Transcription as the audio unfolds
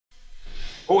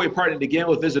We partnered again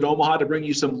with Visit Omaha to bring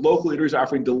you some local eateries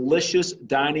offering delicious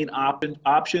dining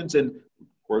options, and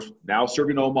of course now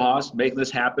serving Omahas, making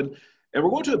this happen. And we're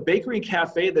going to a bakery and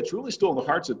cafe that's really still in the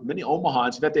hearts of many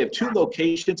Omahans. In fact, they have 2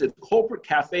 locations. It's Culprit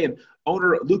Cafe, and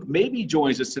owner Luke Maybe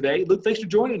joins us today. Luke, thanks for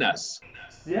joining us.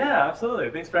 Yeah, absolutely.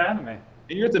 Thanks for having me.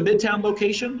 And you're at the Midtown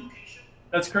location?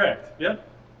 That's correct. Yep.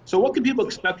 So what can people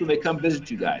expect when they come visit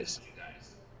you guys?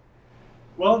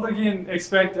 Well, they can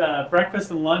expect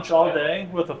breakfast and lunch all day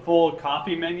with a full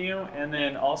coffee menu and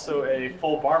then also a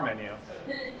full bar menu.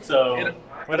 So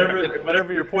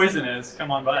whatever your poison is,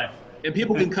 come on by. And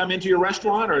people can come into your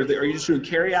restaurant, or are you just doing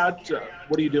carry out?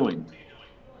 What are you doing?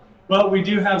 Well, we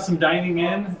do have some dining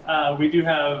in. We do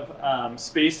have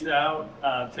spaced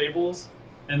out tables.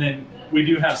 And then we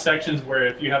do have sections where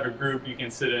if you have a group, you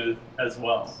can sit in as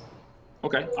well.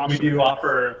 Okay. Awesome. We do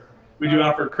offer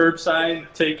curbside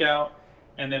takeout,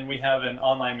 and then we have an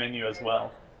online menu as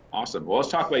well. Awesome. Well, let's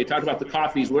talk about, you talked about the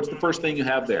coffees. What's the first thing you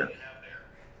have there?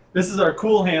 This is our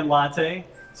Cool Hand Latte.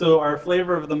 So our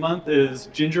flavor of the month is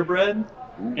gingerbread,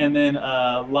 and then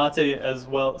latte as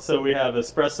well. So we have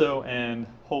espresso and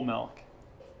whole milk.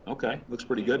 Okay, looks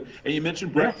pretty good. And you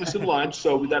mentioned breakfast and lunch,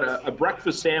 so we got a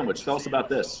breakfast sandwich. Tell us about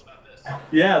this.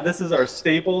 Yeah, this is our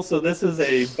staple. So this is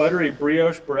a buttery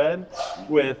brioche bread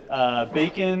with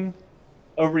bacon,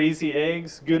 over easy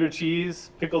eggs, Gouda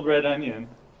cheese, pickled red onion.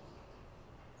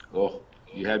 Oh,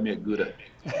 you had me at Gouda.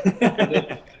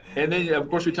 and then of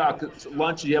course we talk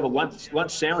lunch. You have a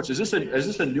lunch sandwich. Is this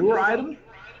a newer item?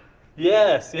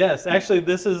 Yes. Actually,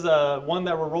 this is one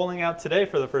that we're rolling out today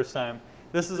for the first time.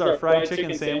 This is our fried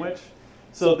chicken sandwich.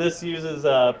 So this uses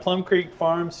Plum Creek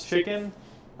Farms chicken,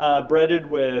 breaded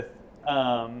with,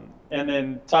 and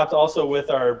then topped also with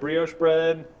our brioche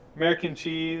bread, American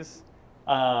cheese,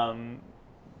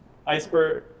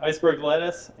 iceberg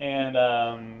lettuce, and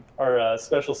our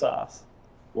special sauce.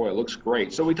 Boy, it looks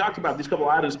great. So we talked about these couple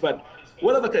items, but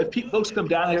what other, if folks come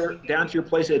down to your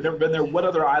place, they've never been there, what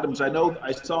other items? I know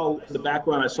I saw in the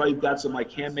background, I saw you've got some like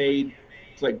handmade,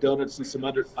 like donuts and some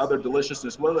other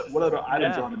deliciousness. What other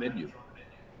items are on the menu?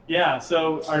 Yeah,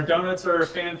 so our donuts are a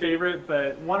fan favorite,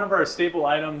 but one of our staple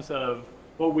items of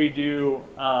what we do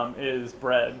is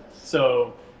bread.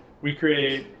 So we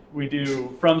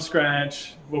do from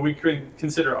scratch what we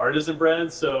consider artisan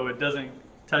bread, so it doesn't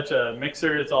touch a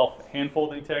mixer, it's all hand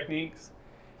folding techniques.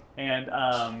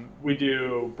 And we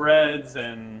do breads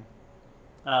and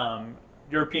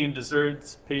European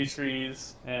desserts,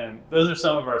 pastries, and those are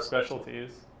some of our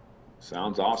specialties.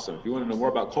 Sounds awesome. If you want to know more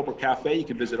about Culprit Cafe, you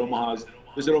can visit Omaha's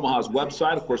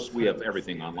website. Of course, we have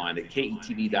everything online at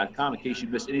ketv.com in case you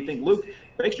missed anything. Luke,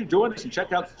 thanks for joining us, and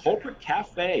check out Culprit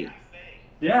Cafe.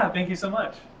 Yeah, thank you so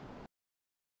much.